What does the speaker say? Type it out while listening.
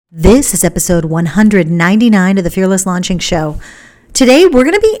This is episode 199 of the Fearless Launching Show. Today, we're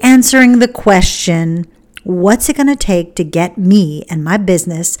going to be answering the question, what's it going to take to get me and my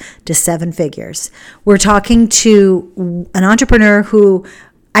business to seven figures? We're talking to an entrepreneur who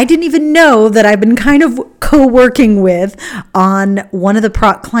I didn't even know that I've been kind of co-working with on one of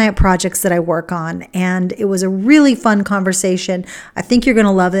the client projects that I work on. And it was a really fun conversation. I think you're going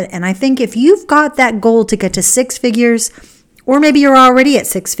to love it. And I think if you've got that goal to get to six figures, or maybe you're already at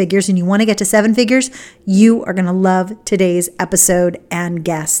six figures and you want to get to seven figures, you are going to love today's episode and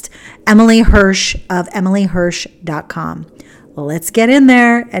guest, Emily Hirsch of emilyhirsch.com. Well, let's get in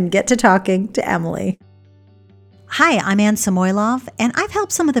there and get to talking to Emily. Hi, I'm Ann Samoilov, and I've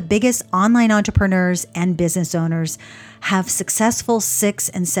helped some of the biggest online entrepreneurs and business owners have successful 6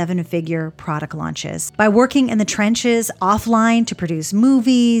 and 7 figure product launches by working in the trenches offline to produce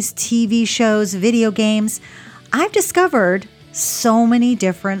movies, TV shows, video games. I've discovered so many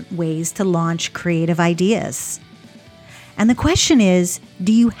different ways to launch creative ideas. And the question is,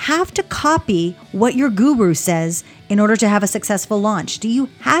 do you have to copy what your guru says in order to have a successful launch? Do you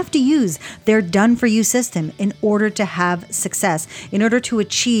have to use their done-for-you system in order to have success, in order to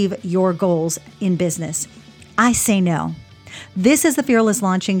achieve your goals in business? I say no. This is the Fearless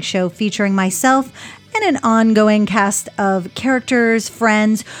Launching Show featuring myself and an ongoing cast of characters,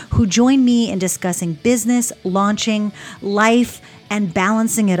 friends who join me in discussing business, launching, life, and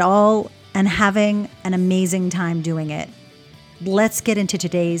balancing it all and having an amazing time doing it. Let's get into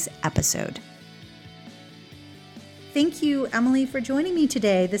today's episode. Thank you, Emily, for joining me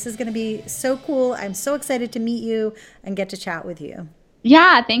today. This is going to be so cool. I'm so excited to meet you and get to chat with you.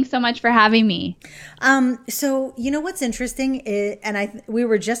 Yeah, thanks so much for having me. So you know what's interesting is, and we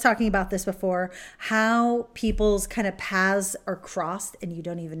were just talking about this before, how people's kind of paths are crossed and you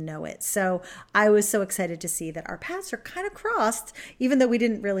don't even know it. So I was so excited to see that our paths are kind of crossed, even though we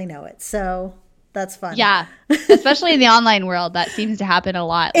didn't really know it. So that's fun. Yeah, especially in the online world, that seems to happen a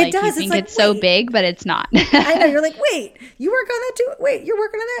lot. It does. You think it's so big, but it's not. I know. You're like, wait, you work on that too? Wait, you're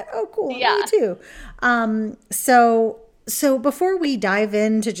working on that? Oh, cool. Yeah. Me too. So before we dive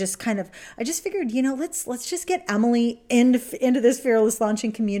into just kind of, I just figured, let's just get Emily into this Fearless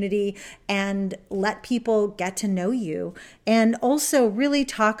Launching community and let people get to know you, and also really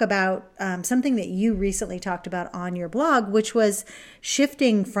talk about something that you recently talked about on your blog, which was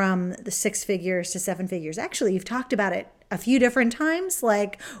shifting from the 6 figures to 7 figures. Actually, you've talked about it a few different times,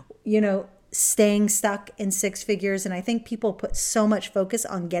 like, staying stuck in 6 figures. And I think people put so much focus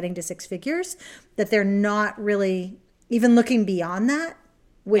on getting to 6 figures that they're not really even looking beyond that,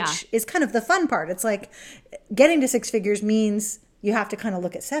 which is kind of the fun part. It's like getting to 6 figures means you have to kind of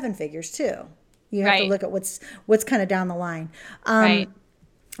look at 7 figures too. You have to look at what's kind of down the line.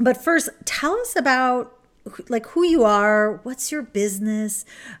 But first, tell us about like who you are. What's your business?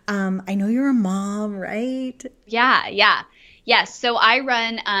 I know you're a mom, right? Yeah. Yes. So I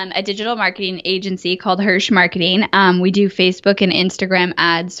run a digital marketing agency called Hirsch Marketing. We do Facebook and Instagram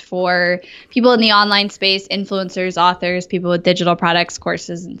ads for people in the online space, influencers, authors, people with digital products,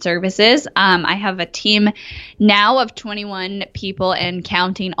 courses, and services. I have a team now of 21 people and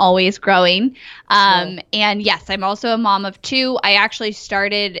counting, always growing. And yes, I'm also a mom of 2. I actually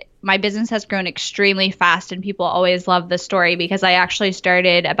my business has grown extremely fast, and people always love the story because I actually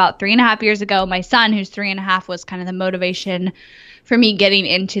started about 3.5 years ago. My son, who's 3.5, was kind of the motivation for me getting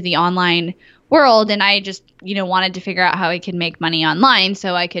into the online world. And I just, wanted to figure out how I could make money online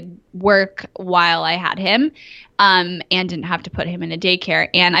so I could work while I had him and didn't have to put him in a daycare.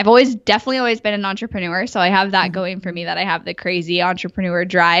 And I've definitely always been an entrepreneur. So I have that going for me, that I have the crazy entrepreneur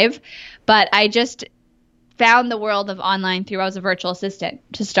drive. But I just found the world of online through, I was a virtual assistant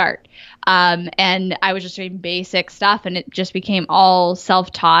to start. And I was just doing basic stuff, and it just became all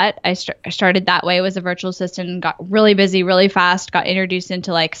self-taught. I started that way, was a virtual assistant, and got really busy really fast, got introduced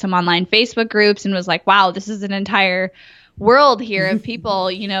into like some online Facebook groups, and was like, wow, this is an entire world here of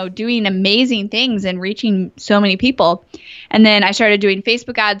people, doing amazing things and reaching so many people. And then I started doing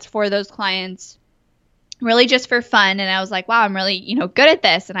Facebook ads for those clients, really just for fun. And I was like, wow, I'm really, good at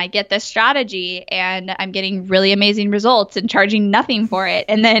this. And I get this strategy and I'm getting really amazing results and charging nothing for it.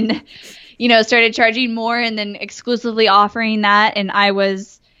 And then, started charging more and then exclusively offering that. And I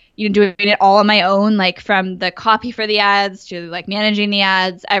was, doing it all on my own, like from the copy for the ads to like managing the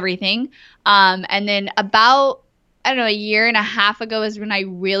ads, everything. And then about, a 1.5 years ago is when I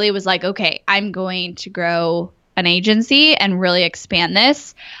really was like, okay, I'm going to grow an agency and really expand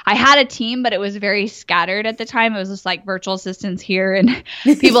this. I had a team, but it was very scattered at the time. It was just like virtual assistants here and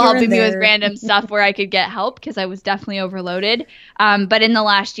people helping me with random stuff where I could get help because I was definitely overloaded. But in the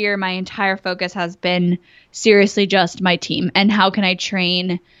last year, my entire focus has been seriously just my team and how can I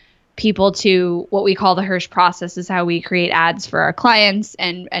train people to what we call the Hirsch process, is how we create ads for our clients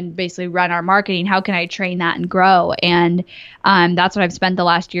and basically run our marketing. How can I train that and grow? And that's what I've spent the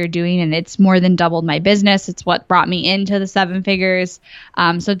last year doing, and it's more than doubled my business. It's what brought me into the 7 figures.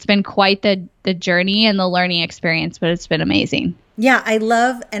 So it's been quite the journey and the learning experience, but it's been amazing. Yeah, I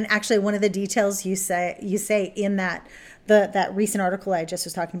love, and actually one of the details you say in that that recent article I just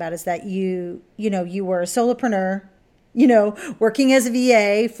was talking about is that you were a solopreneur, working as a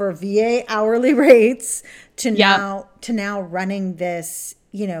VA for VA hourly rates to now running this,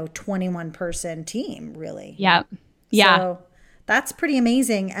 21 person team, really. Yeah. Yeah. So that's pretty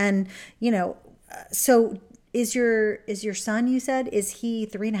amazing. And, so is your son, you said, is he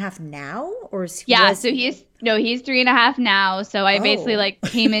 3.5 now, or is he? Yeah. So he's 3.5 now. So I basically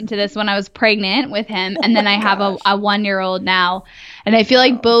came into this when I was pregnant with him. And then I have a 1-year-old now. And I feel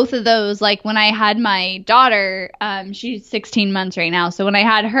like both of those, like when I had my daughter, she's 16 months right now. So when I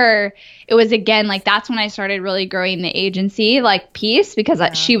had her, it was again, like that's when I started really growing the agency piece, because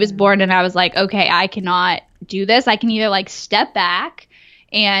she was born and I was like, okay, I cannot do this. I can either step back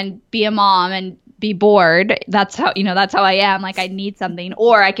and be a mom and be bored. That's how I am. I need something,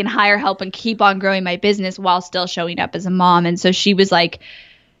 or I can hire help and keep on growing my business while still showing up as a mom. And so she was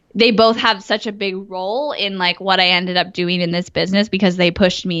they both have such a big role in what I ended up doing in this business, because they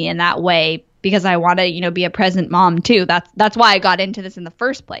pushed me in that way, because I want to, be a present mom too. That's why I got into this in the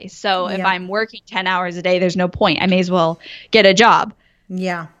first place. So if I'm working 10 hours a day, there's no point. I may as well get a job.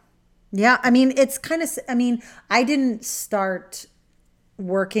 Yeah. Yeah. I mean, it's kind of, I didn't start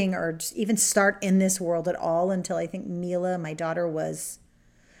working or even start in this world at all until I think Mila, my daughter,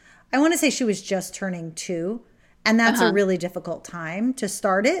 I want to say she was just turning 2, and that's a really difficult time to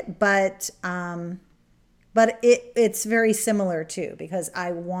start it, but it's very similar too, because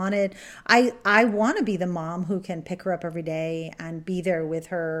I want to be the mom who can pick her up every day and be there with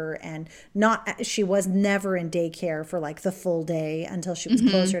her, and she was never in daycare for the full day until she was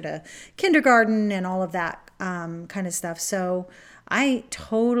closer to kindergarten and all of that kind of stuff. So I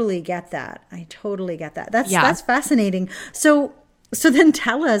totally get that. That's fascinating. So then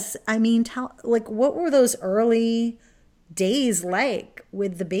tell us, what were those early days like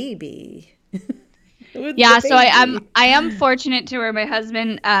with the baby? So I am fortunate to where my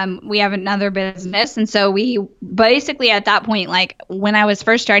husband, we have another business. And so we basically at that point, when I was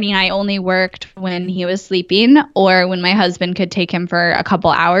first starting, I only worked when he was sleeping or when my husband could take him for a couple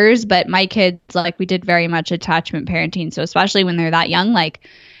hours. But my kids, we did very much attachment parenting. So especially when they're that young,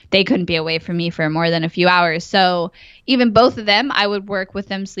 they couldn't be away from me for more than a few hours. So even both of them, I would work with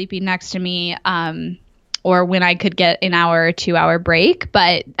them sleeping next to me, or when I could get an hour or 2-hour break.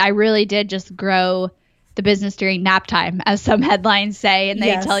 But I really did just grow the business during nap time, as some headlines say, and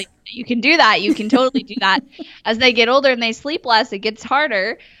they tell you can do that. You can totally do that. As they get older and they sleep less, it gets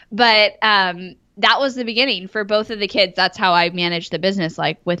harder. But that was the beginning for both of the kids. That's how I managed the business,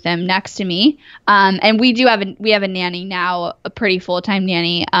 with them next to me. And we have a nanny now, a pretty full-time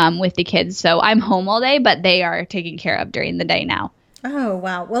nanny with the kids. So I'm home all day, but they are taken care of during the day now. Oh,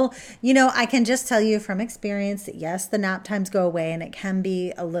 wow. Well, I can just tell you from experience that yes, the nap times go away and it can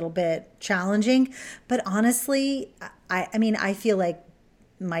be a little bit challenging. But honestly, I feel like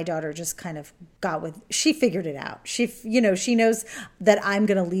my daughter just kind of she figured it out. She knows that I'm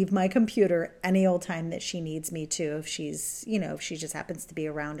going to leave my computer any old time that she needs me to, if she's, if she just happens to be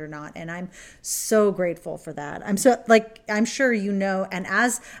around or not. And I'm so grateful for that. I'm I'm sure, and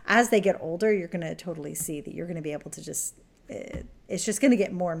as they get older, you're going to totally see that you're going to be able to just, it's just going to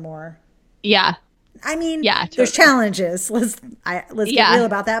get more and more. Yeah. Totally. There's challenges. Let's get real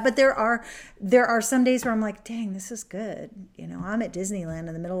about that. But there are some days where I'm like, dang, this is good. I'm at Disneyland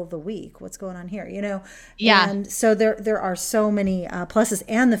in the middle of the week. What's going on here? Yeah. And so there are so many pluses,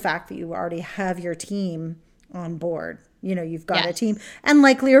 and the fact that you already have your team on board. You've got a team, and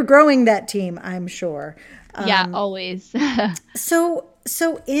likely are growing that team, I'm sure. Always. So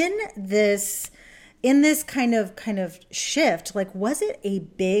in this kind of shift, was it a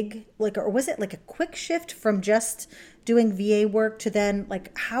big, or was it a quick shift from just doing VA work to then,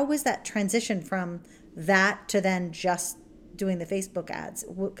 how was that transition from that to then just doing the Facebook ads?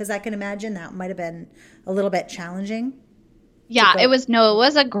 Because I can imagine that might have been a little bit challenging. Yeah, it was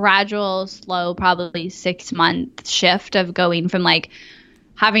a gradual, slow, probably 6-month shift of going from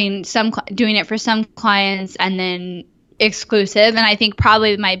having doing it for some clients and then exclusive. And I think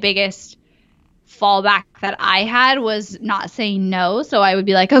probably my biggest fallback that I had was not saying no. So I would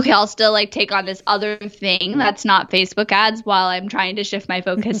be like, okay, I'll still take on this other thing that's not Facebook ads while I'm trying to shift my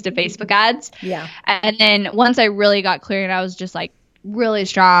focus to Facebook ads. Yeah. And then once I really got clear and I was just really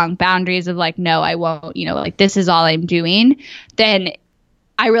strong boundaries of no, I won't, this is all I'm doing, then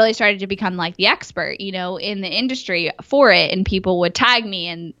I really started to become like the expert, you know, in the industry for it, and people would tag me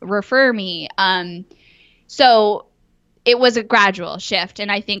and refer me. So it was a gradual shift,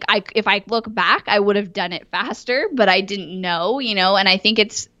 and I think if I look back, I would have done it faster, but I didn't know, you know. And I think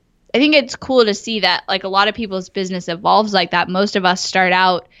it's cool to see that like a lot of people's business evolves like that. Most of us start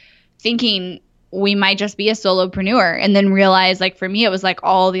out thinking we might just be a solopreneur, and then realize, like for me, it was like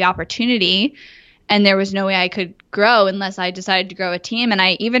all the opportunity, and there was no way I could grow unless I decided to grow a team. And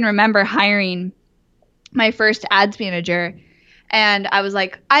I even remember hiring my first ads manager, and I was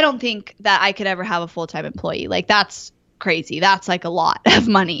like, I don't think that I could ever have a full-time employee. Like, that's crazy. That's like a lot of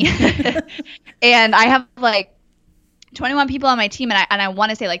money. And I have like 21 people on my team, and I want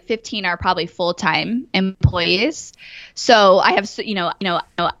to say like 15 are probably full-time employees. So I have,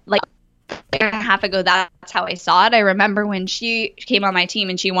 like a year and a half ago, that's how I saw it. I remember when she came on my team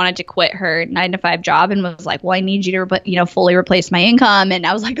and she wanted to quit her 9-to-5 job and was like, well, I need you to, fully replace my income. And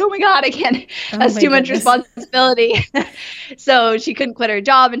I was like, oh my God, I can't, that's too much responsibility. So she couldn't quit her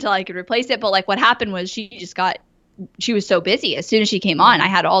job until I could replace it. But like what happened was she was so busy. As soon as she came on, I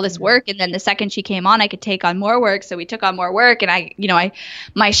had all this work. And then the second she came on, I could take on more work. So we took on more work. And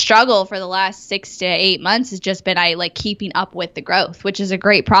my struggle for the last 6 to 8 months has just been, keeping up with the growth, which is a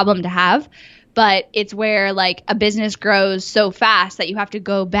great problem to have. But it's where like a business grows so fast that you have to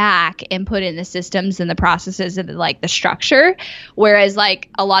go back and put in the systems and the processes and the structure. Whereas like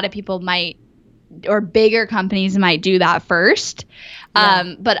a lot of people or bigger companies might do that first.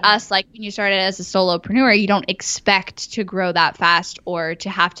 Yeah. But us, like when you started as a solopreneur, you don't expect to grow that fast or to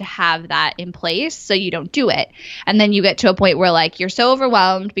have that in place. So you don't do it. And then you get to a point where like you're so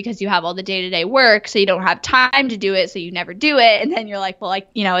overwhelmed because you have all the day-to-day work. So you don't have time to do it. So you never do it. And then you're like, well,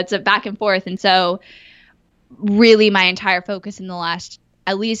 it's a back and forth. And so really my entire focus in the last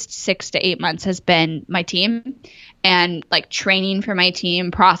at least 6 to 8 months has been my team and like training for my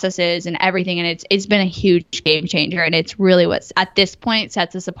team, processes and everything. And it's been a huge game changer. And it's really what's at this point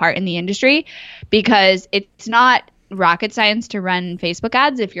sets us apart in the industry, because it's not rocket science to run Facebook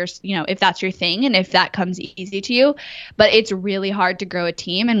ads if that's your thing and if that comes easy to you, but it's really hard to grow a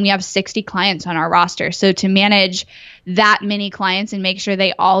team. And we have 60 clients on our roster. So to manage that many clients and make sure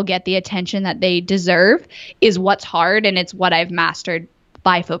they all get the attention that they deserve is what's hard. And it's what I've mastered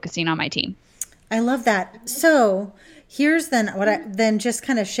by focusing on my team. I love that. So here's then just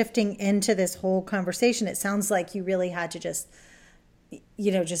kind of shifting into this whole conversation. It sounds like you really had to just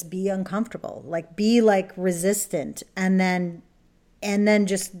be uncomfortable, like be like resistant, and then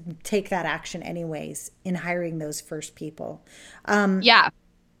just take that action anyways in hiring those first people. Yeah.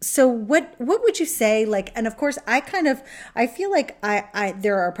 So what would you say, like, and of course I feel like I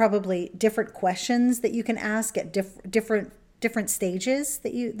there are probably different questions that you can ask at different stages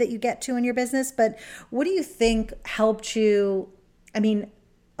that you get to in your business, but what do you think helped you? I mean,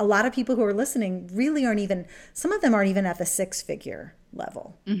 a lot of people who are listening really some of them aren't even at the 6-figure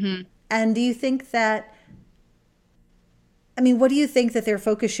level. Mm-hmm. And do you think that, what do you think that their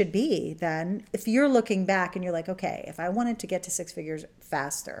focus should be then? If you're looking back and you're like, okay, if I wanted to get to 6 figures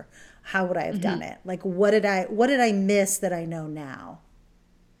faster, how would I have done it? Like, what did I miss that I know now?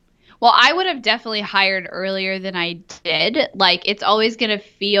 Well, I would have definitely hired earlier than I did. Like, it's always going to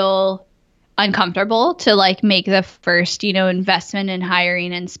feel uncomfortable to like make the first, investment in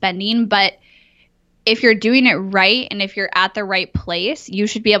hiring and spending. But if you're doing it right and if you're at the right place, you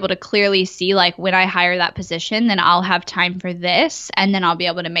should be able to clearly see like when I hire that position, then I'll have time for this and then I'll be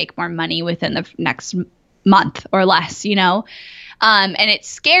able to make more money within the next month or less, And it's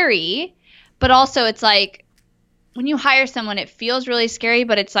scary, but also it's like, when you hire someone, it feels really scary,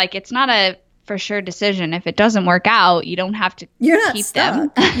 but it's like, it's not a for sure decision. If it doesn't work out, you don't have to keep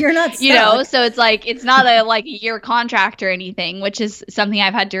them. You're not stuck. So it's like, it's not a year contract or anything, which is something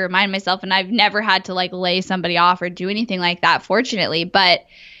I've had to remind myself. And I've never had to lay somebody off or do anything like that, fortunately. But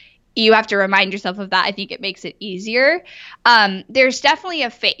you have to remind yourself of that. I think it makes it easier. There's definitely a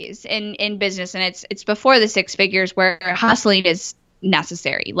phase in business, and it's before the 6 figures where hustling is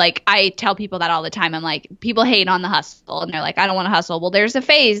necessary. Like I tell people that all the time. I'm like, people hate on the hustle and they're like, I don't want to hustle. Well, there's a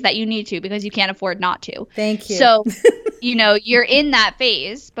phase that you need to because you can't afford not to. Thank you. So, you're in that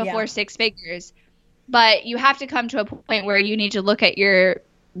phase before 6 figures, but you have to come to a point where you need to look at your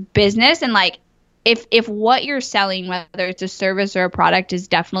business and like, if what you're selling, whether it's a service or a product, is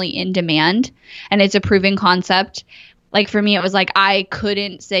definitely in demand and it's a proven concept. Like for me, it was like I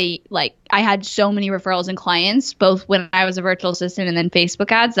couldn't say, like I had so many referrals and clients, both when I was a virtual assistant and then Facebook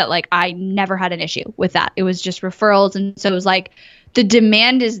ads, that like I never had an issue with that. It was just referrals. And so it was like the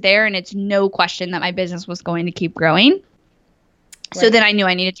demand is there and it's no question that my business was going to keep growing. So then I knew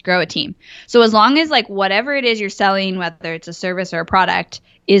I needed to grow a team. So as long as like whatever it is you're selling, whether it's a service or a product,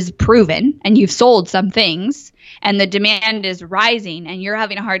 is proven and you've sold some things and the demand is rising and you're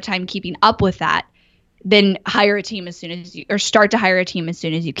having a hard time keeping up with that, then hire a team as soon as you, or start to hire a team as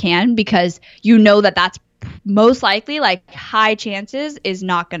soon as you can, because you know that that's most likely, like high chances, is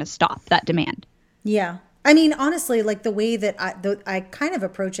not going to stop that demand. Yeah. I mean, honestly, like the way that I kind of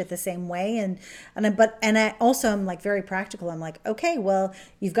approach it the same way, and I also am like very practical. I'm like, okay, well,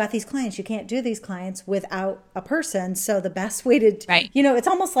 you've got these clients, you can't do these clients without a person. So the best way to, Right. it's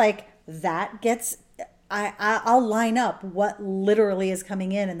almost like that gets, I'll line up what literally is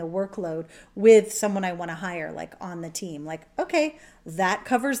coming in and the workload with someone I want to hire, like on the team. Like, okay, that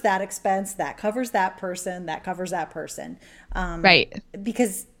covers that expense, that covers that person, that covers that person. Right.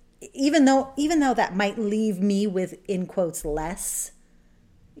 Because even though that might leave me with, in quotes, less,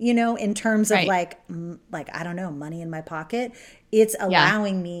 in terms of like I don't know, money in my pocket, it's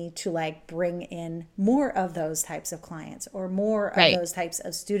allowing me to like bring in more of those types of clients or more of those types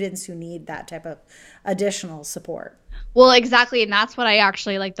of students who need that type of additional support. Well, exactly. And that's what I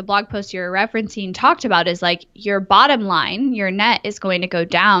actually, like the blog post you're referencing talked about, is like your bottom line, your net is going to go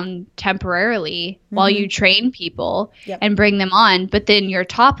down temporarily while you train people and bring them on. But then your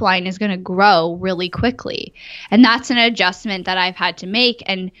top line is going to grow really quickly. And that's an adjustment that I've had to make.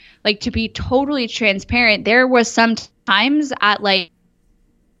 And like, to be totally transparent, there was some times at like,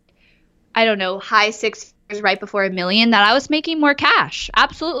 I don't know, high six figures, right before $1 million, that I was making more cash.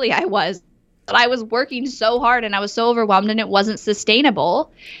 Absolutely, I was. But I was working so hard and I was so overwhelmed and it wasn't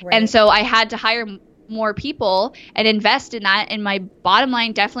sustainable. Right. And so I had to hire more people and invest in that. And my bottom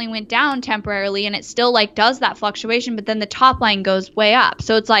line definitely went down temporarily, and it still like does that fluctuation, but then the top line goes way up.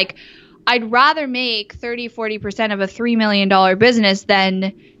 So it's like, I'd rather make 30-40% of a $3 million business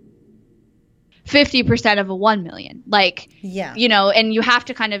than 50% of a 1 million. Like, and you have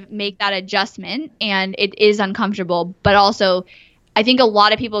to kind of make that adjustment, and it is uncomfortable, but also I think a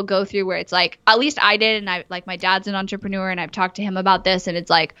lot of people go through where it's like, at least I did, and I like, my dad's an entrepreneur and I've talked to him about this, and it's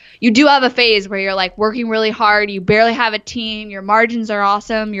like, you do have a phase where you're like working really hard, you barely have a team, your margins are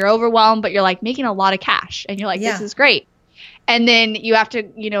awesome, you're overwhelmed, but you're like making a lot of cash and you're like, this is great. And then you have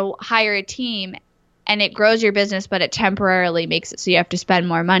to, hire a team, and it grows your business, but it temporarily makes it so you have to spend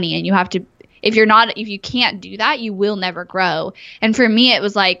more money, and you have to, if you can't do that, you will never grow. And for me, it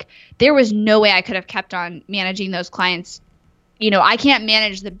was like, there was no way I could have kept on managing those clients. I can't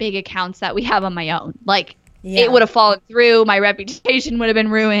manage the big accounts that we have on my own. Like, it would have fallen through. My reputation would have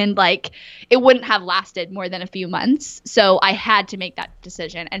been ruined. Like, it wouldn't have lasted more than a few months. So I had to make that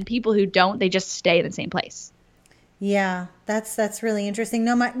decision. And people who don't, they just stay in the same place. Yeah, that's really interesting.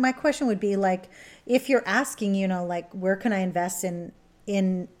 No, my question would be like, if you're asking, like, where can I invest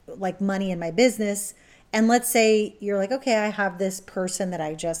in like money in my business? And let's say you're like, okay, I have this person that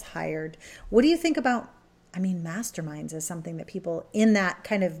I just hired. What do you think about, masterminds is something that people in that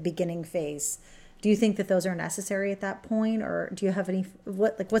kind of beginning phase, do you think that those are necessary at that point? Or do you have any,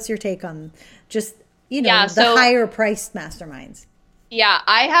 what's your take on just, the higher priced masterminds? Yeah,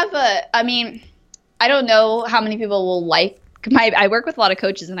 I don't know how many people will like I work with a lot of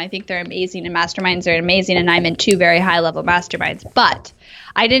coaches, and I think they're amazing, and masterminds are amazing, and I'm in 2 very high level masterminds, but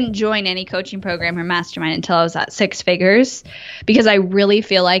I didn't join any coaching program or mastermind until I was at 6 figures, because I really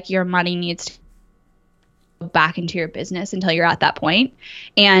feel like your money needs to back into your business until you're at that point.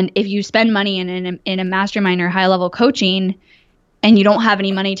 And if you spend money in a mastermind or high level coaching and you don't have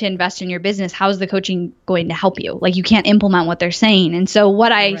any money to invest in your business, how is the coaching going to help you? Like, you can't implement what they're saying. And so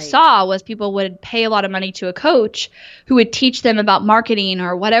what I saw was people would pay a lot of money to a coach who would teach them about marketing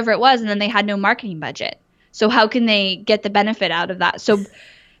or whatever it was, and then they had no marketing budget. So how can they get the benefit out of that? So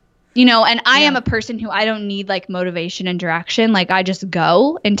and I am a person who, I don't need like motivation and direction. Like, I just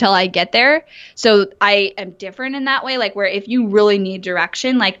go until I get there. So I am different in that way, like, where if you really need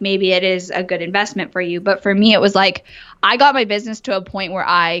direction, like, maybe it is a good investment for you. But for me, it was like, I got my business to a point where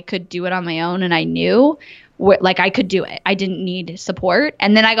I could do it on my own, and I knew like I could do it. I didn't need support.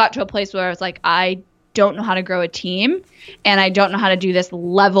 And then I got to a place where I was like, I don't know how to grow a team, and I don't know how to do this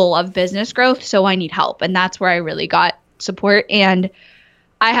level of business growth. So I need help. And that's where I really got support. And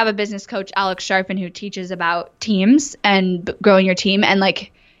I have a business coach, Alex Sharfin, who teaches about teams and growing your team. And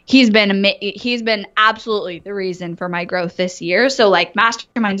like, he's been absolutely the reason for my growth this year. So like,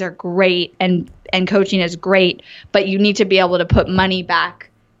 masterminds are great and coaching is great, but you need to be able to put money back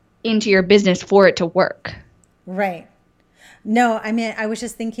into your business for it to work. Right. No, I was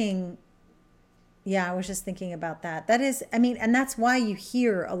just thinking about that. That is, and that's why you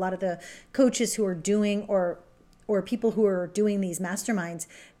hear a lot of the coaches who are doing or or people who are doing these masterminds,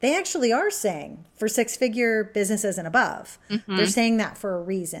 they actually are saying for 6-figure businesses and above, they're saying that for a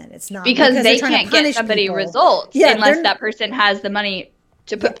reason. It's not because they can't get somebody people. results unless that person has the money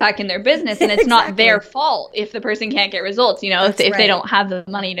to put back in their business, and it's not their fault if the person can't get results, if they don't have the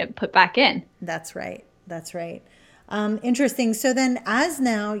money to put back in. That's right. Interesting. So then as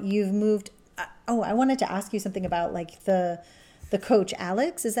now you've moved, I wanted to ask you something about like the coach,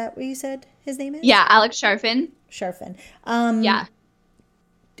 Alex, is that what you said his name is? Yeah, Alex Sharfin. Yeah.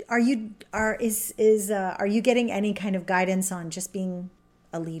 Are you getting any kind of guidance on just being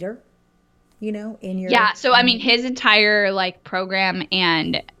a leader, in your... Yeah. So, I mean, his entire like program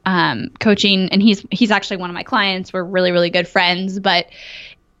and coaching, and he's actually one of my clients. We're really, really good friends, but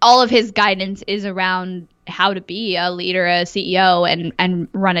all of his guidance is around how to be a leader, a CEO, and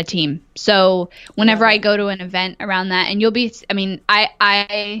run a team. So whenever I go to an event around that, and you'll be, I mean,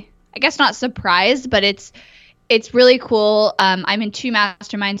 I guess not surprised, but it's really cool. I'm in 2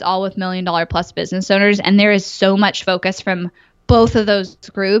 masterminds, all with $1 million plus business owners, and there is so much focus from both of those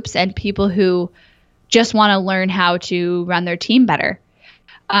groups and people who just want to learn how to run their team better.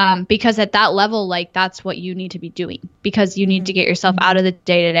 Because at that level, like that's what you need to be doing, because you need to get yourself out of the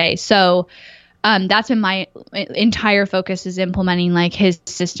day-to-day. So that's been my entire focus, is implementing like his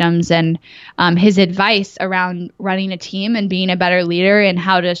systems and his advice around running a team and being a better leader, and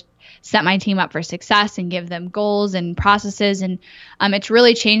how to set my team up for success and give them goals and processes. And it's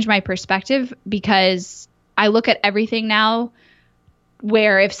really changed my perspective, because I look at everything now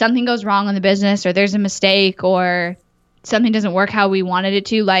where if something goes wrong in the business, or there's a mistake, or something doesn't work how we wanted it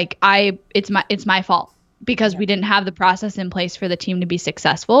to, like it's my fault, because we didn't have the process in place for the team to be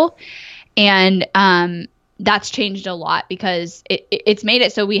successful. And that's changed a lot, because it's made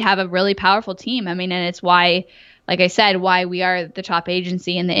it so we have a really powerful team. I mean, and it's why, like I said, why we are the top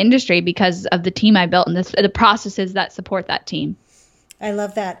agency in the industry, because of the team I built and the processes that support that team. I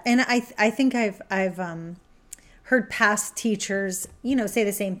love that. And I think I've heard past teachers, say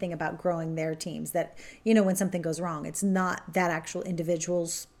the same thing about growing their teams, that, when something goes wrong, it's not that actual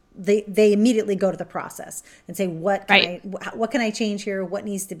individual's, they immediately go to the process and say, what can I change here? What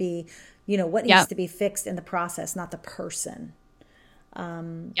needs to be, what needs to be fixed in the process, not the person.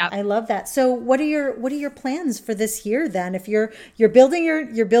 I love that. So what are your plans for this year then? If you're building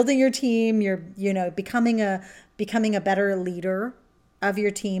your team, you're becoming a better leader of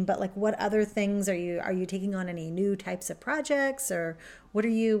your team, but like what other things are you taking on? Any new types of projects, or what are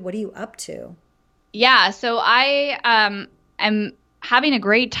you up to? Yeah, so I am having a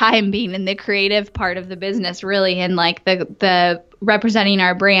great time being in the creative part of the business, really, and like the representing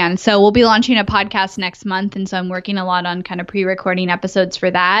our brand. So we'll be launching a podcast next month, and so I'm working a lot on kind of pre-recording episodes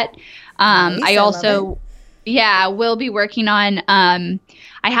for that. Nice, I also will be working on I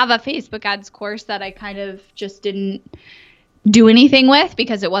have a Facebook ads course that I kind of just didn't do anything with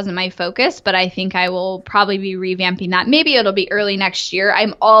because it wasn't my focus, but I think I will probably be revamping that. Maybe it'll be early next year.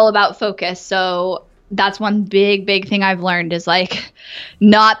 I'm all about focus. So that's one big thing I've learned, is like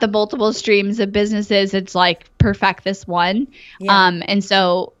not the multiple streams of businesses. It's like perfect this one. And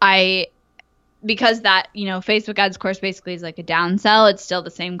so because that, Facebook ads course basically is like a downsell. It's still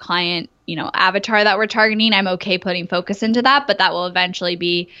the same client, avatar that we're targeting. I'm okay putting focus into that, but that will eventually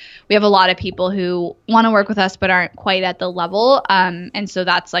be, we have a lot of people who want to work with us, but aren't quite at the level. And so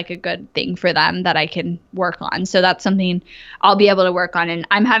that's like a good thing for them that I can work on. So that's something I'll be able to work on. And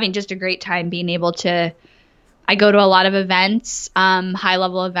I'm having just a great time being able to, I go to a lot of events, high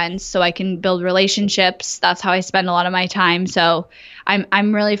level events, so I can build relationships. That's how I spend a lot of my time. So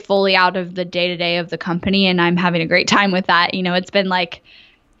I'm really fully out of the day-to-day of the company, and I'm having a great time with that. It's been like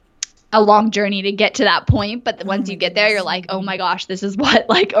a long journey to get to that point, but once you get there, you're like, oh my gosh, this is what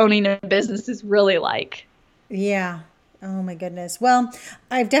like owning a business is really like. Yeah. Oh my goodness. Well,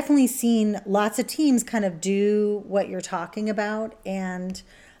 I've definitely seen lots of teams kind of do what you're talking about, and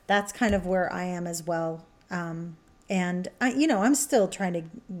that's kind of where I am as well. And I'm still trying to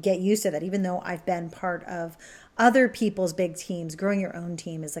get used to that, even though I've been part of other people's big teams. Growing your own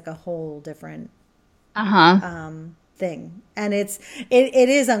team is like a whole different thing. And it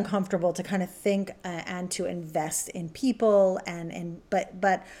is uncomfortable to kind of think and to invest in people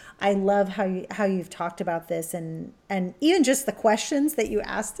but I love how you've talked about this, and even just the questions that you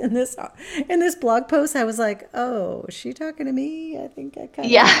asked in this blog post. I was like, oh, is she talking to me? I think I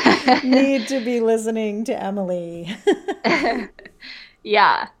kind of need to be listening to Emily.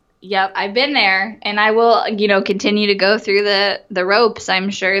 Yeah. Yep. I've been there, and I will, continue to go through the ropes.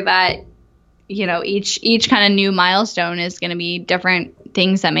 I'm sure that, each kind of new milestone is going to be different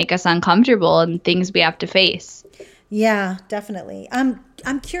things that make us uncomfortable and things we have to face. Yeah, definitely.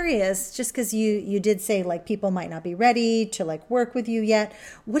 I'm curious, just because you did say like people might not be ready to like work with you yet.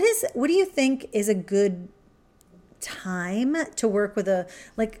 What do you think is a good time to work with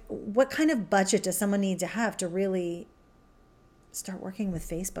what kind of budget does someone need to have to really start working with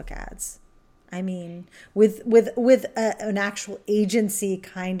Facebook ads? I mean, with an actual agency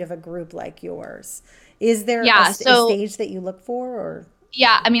kind of a group like yours, is there a stage that you look for, or?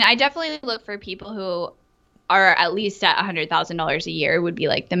 Yeah, I mean, I definitely look for people who are at least at $100,000 a year would be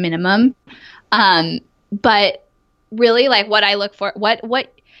like the minimum. But really, like what I look for,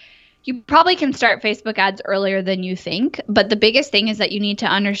 what you probably can start Facebook ads earlier than you think. But the biggest thing is that you need to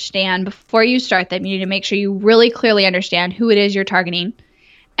understand before you start them. You need to make sure you really clearly understand who it is you're targeting,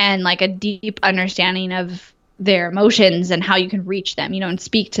 and like a deep understanding of their emotions and how you can reach them, and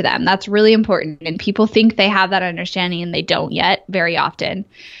speak to them. That's really important. And people think they have that understanding and they don't yet very often.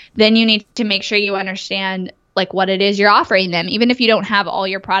 Then you need to make sure you understand like what it is you're offering them. Even if you don't have all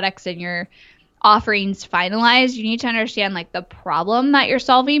your products and your offerings finalized, you need to understand like the problem that you're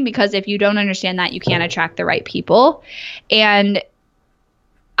solving, because if you don't understand that, you can't attract the right people. And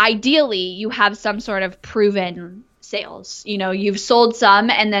ideally, you have some sort of proven sales. You've sold some,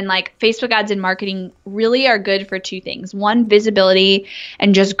 and then like Facebook ads and marketing really are good for two things. One, visibility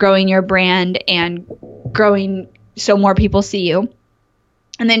and just growing your brand and growing so more people see you.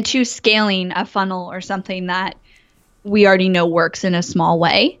 And then two, scaling a funnel or something that we already know works in a small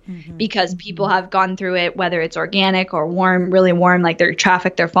way, because people have gone through it, whether it's organic or warm, really warm, like their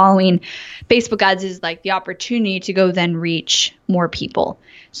traffic they're following. Facebook ads is like the opportunity to go then reach more people.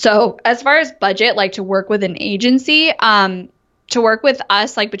 So as far as budget, like to work with an agency, to work with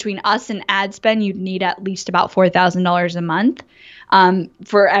us, like between us and ad spend, you'd need at least about $4,000 a month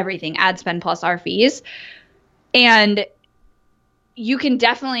for everything, ad spend plus our fees. And you can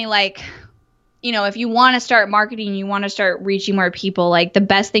definitely like, if you want to start marketing, you want to start reaching more people, like the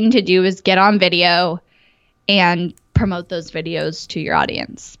best thing to do is get on video and promote those videos to your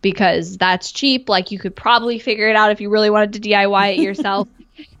audience, because that's cheap. Like you could probably figure it out if you really wanted to DIY it yourself.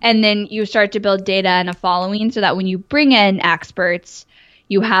 And then you start to build data and a following so that when you bring in experts,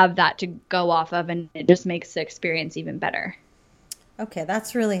 you have that to go off of, and it just makes the experience even better. Okay,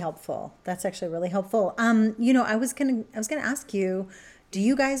 that's really helpful. That's actually really helpful. I was gonna ask you, do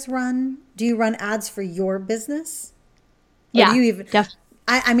you run ads for your business? Or yeah, do you even, definitely.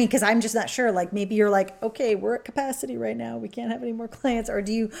 I mean, because I'm just not sure. Like maybe you're like, okay, we're at capacity right now. We can't have any more clients. Or are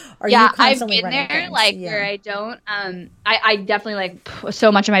you constantly I've been running there, things? like where I don't. I definitely like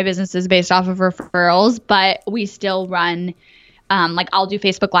so much of my business is based off of referrals, but we still run. Like I'll do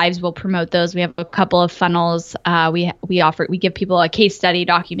Facebook Lives. We'll promote those. We have a couple of funnels. We give people a case study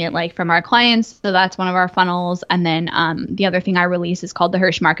document like from our clients. So that's one of our funnels. And then the other thing I release is called the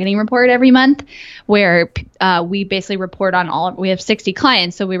Hirsch Marketing Report every month, where we basically report on we have 60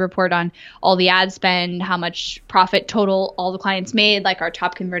 clients. So we report on all the ad spend, how much profit total all the clients made, like our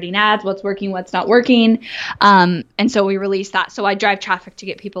top converting ads, what's working, what's not working. And so we release that. So I drive traffic to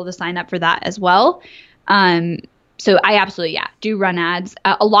get people to sign up for that as well. So I absolutely, do run ads.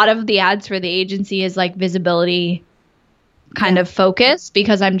 A lot of the ads for the agency is like visibility kind of focus,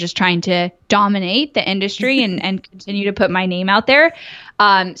 because I'm just trying to dominate the industry and continue to put my name out there.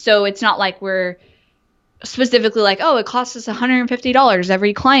 So it's not like we're specifically like, oh, it costs us $150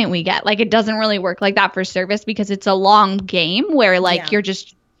 every client we get. Like it doesn't really work like that for service, because it's a long game where like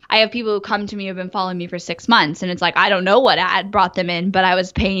I have people who come to me who have been following me for 6 months, and it's like, I don't know what ad brought them in, but I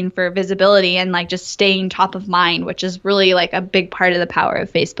was paying for visibility and like just staying top of mind, which is really like a big part of the power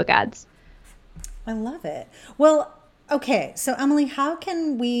of Facebook ads. I love it. Well, okay. So Emily, how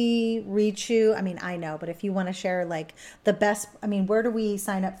can we reach you? I mean, I know, but if you want to share like the best, where do we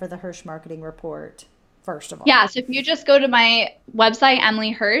sign up for the Hirsch Marketing Report? First of all. Yeah, so if you just go to my website, Emily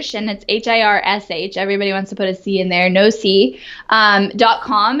Hirsch, and it's HIRSH, everybody wants to put a C in there, no C,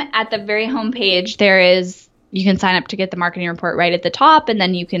 .com. At the very homepage, you can sign up to get the marketing report right at the top, and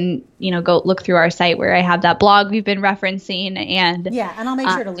then you can, go look through our site where I have that blog we've been referencing. And I'll make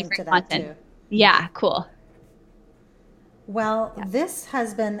sure to link to that content too. Yeah, cool. Well, this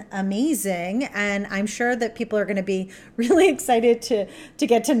has been amazing, and I'm sure that people are going to be really excited to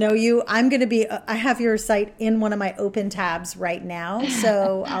get to know you. I have your site in one of my open tabs right now,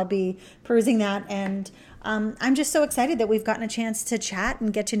 so I'll be perusing that, and I'm just so excited that we've gotten a chance to chat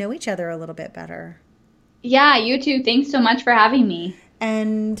and get to know each other a little bit better. Yeah, you too. Thanks so much for having me.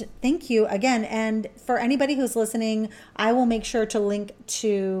 And thank you again. And for anybody who's listening, I will make sure to link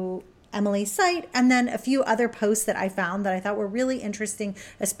to Emily's site and then a few other posts that I found that I thought were really interesting,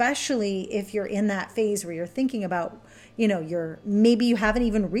 especially if you're in that phase where you're thinking about, maybe you haven't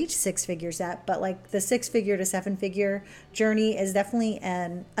even reached 6 figures yet, but like the 6-figure to 7-figure journey is definitely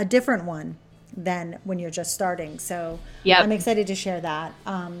a different one than when you're just starting. So I'm excited to share that.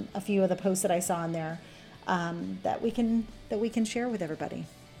 A few of the posts that I saw in there that we can share with everybody.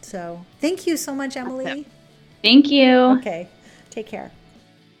 So thank you so much, Emily. Awesome. Thank you. Okay. Take care.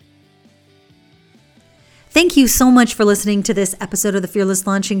 Thank you so much for listening to this episode of the Fearless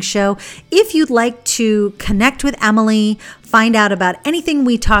Launching Show. If you'd like to connect with Emily, find out about anything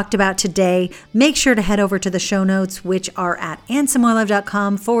we talked about today, make sure to head over to the show notes, which are at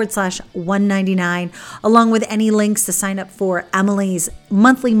annesamoilov.com/199, along with any links to sign up for Emily's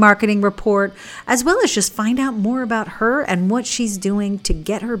monthly marketing report, as well as just find out more about her and what she's doing to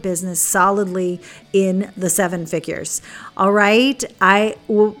get her business solidly in the 7 figures. All right. I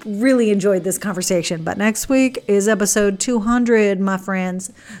really enjoyed this conversation, but next week is episode 200, my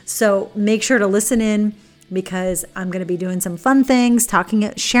friends. So make sure to listen in, because I'm going to be doing some fun things,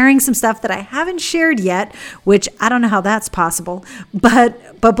 sharing some stuff that I haven't shared yet, which I don't know how that's possible,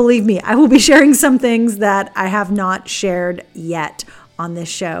 but believe me, I will be sharing some things that I have not shared yet on this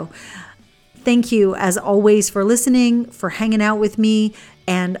show. Thank you, as always, for listening, for hanging out with me,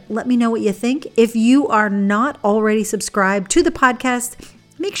 and let me know what you think. If you are not already subscribed to the podcast,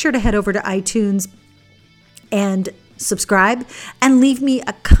 make sure to head over to iTunes and subscribe and leave me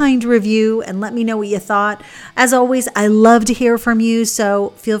a kind review and let me know what you thought. As always, I love to hear from you,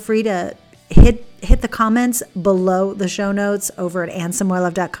 so feel free to hit the comments below the show notes over at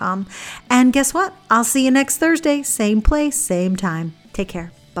annesamoilov.com. And guess what? I'll see you next Thursday, same place, same time. Take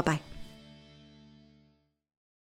care. Bye-bye.